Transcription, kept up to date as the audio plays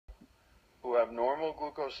who have normal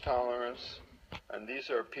glucose tolerance, and these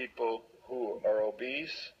are people who are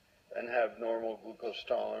obese and have normal glucose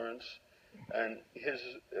tolerance, and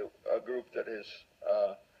a group that is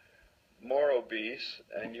more obese.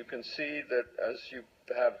 And you can see that as you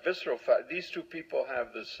have visceral fat, these two people have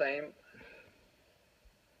the same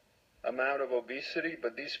amount of obesity,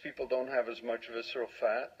 but these people don't have as much visceral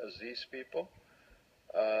fat as these people.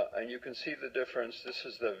 And you can see the difference. This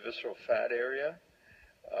is the visceral fat area.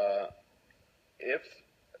 If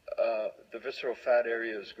the visceral fat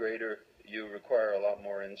area is greater, you require a lot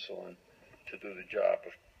more insulin to do the job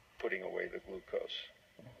of putting away the glucose.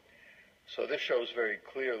 So this shows very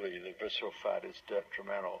clearly that visceral fat is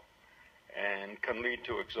detrimental and can lead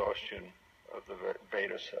to exhaustion of the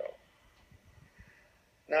beta cell.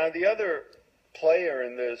 Now, the other player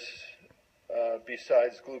in this,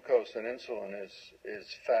 besides glucose and insulin, is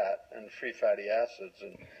fat and free fatty acids.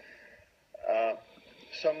 And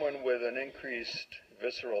someone with an increased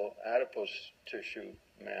visceral adipose tissue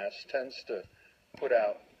mass tends to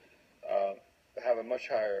have a much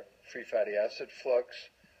higher free fatty acid flux.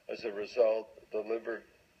 As a result, the liver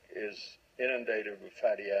is inundated with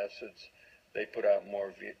fatty acids. They put out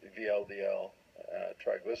more VLDL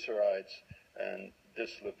triglycerides, and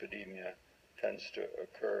dyslipidemia tends to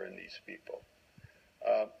occur in these people.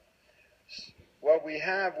 What we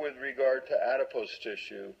have with regard to adipose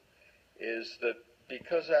tissue is that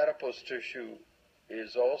because adipose tissue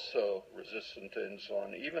is also resistant to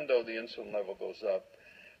insulin, even though the insulin level goes up,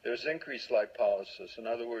 there's increased lipolysis. In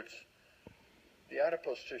other words, the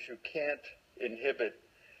adipose tissue can't inhibit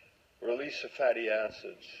release of fatty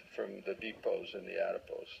acids from the depots in the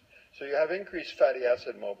adipose. So you have increased fatty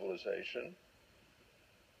acid mobilization,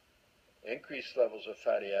 increased levels of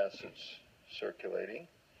fatty acids circulating,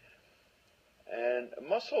 and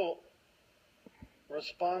muscle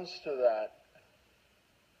responds to that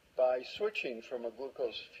by switching from a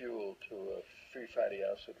glucose fuel to a free fatty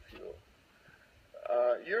acid fuel.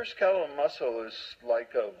 Your skeletal muscle is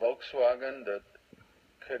like a Volkswagen that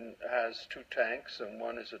has two tanks, and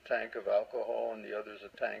one is a tank of alcohol and the other is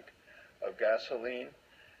a tank of gasoline.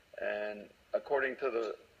 And according to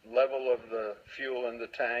the level of the fuel in the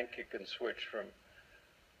tank, you can switch from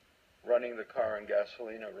running the car on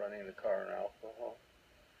gasoline or running the car on alcohol.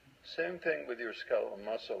 Same thing with your skeletal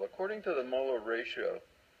muscle. According to the molar ratio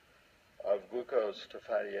of glucose to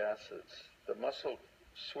fatty acids, the muscle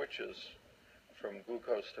switches from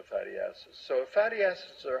glucose to fatty acids. So if fatty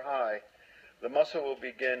acids are high, the muscle will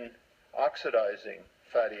begin oxidizing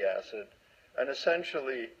fatty acid and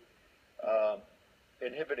essentially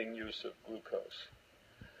inhibiting use of glucose.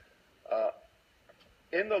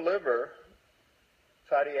 In the liver,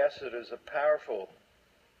 fatty acid is a powerful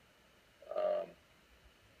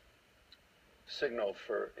signal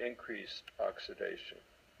for increased oxidation.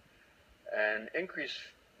 And increased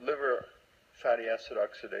liver fatty acid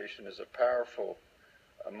oxidation is a powerful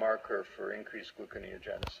marker for increased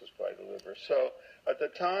gluconeogenesis by the liver. So at the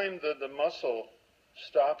time that the muscle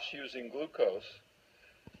stops using glucose,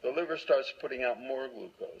 the liver starts putting out more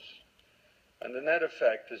glucose. And the net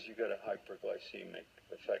effect is you get a hyperglycemic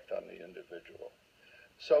effect on the individual.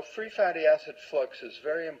 So free fatty acid flux is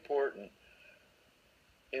very important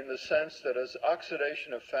in the sense that as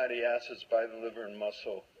oxidation of fatty acids by the liver and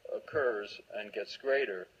muscle occurs and gets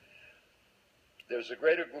greater, there's a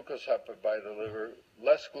greater glucose output by the liver,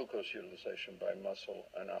 less glucose utilization by muscle,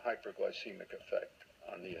 and a hyperglycemic effect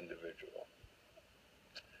on the individual.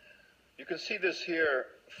 You can see this here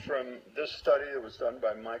from this study that was done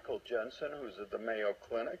by Michael Jensen, who's at the Mayo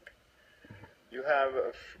Clinic. You have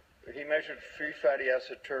he measured free fatty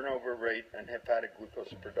acid turnover rate and hepatic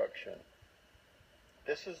glucose production.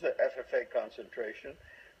 This is the FFA concentration.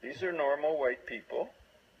 These are normal weight people.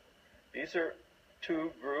 These are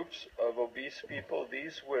two groups of obese people,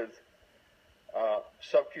 these with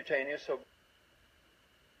subcutaneous obesity.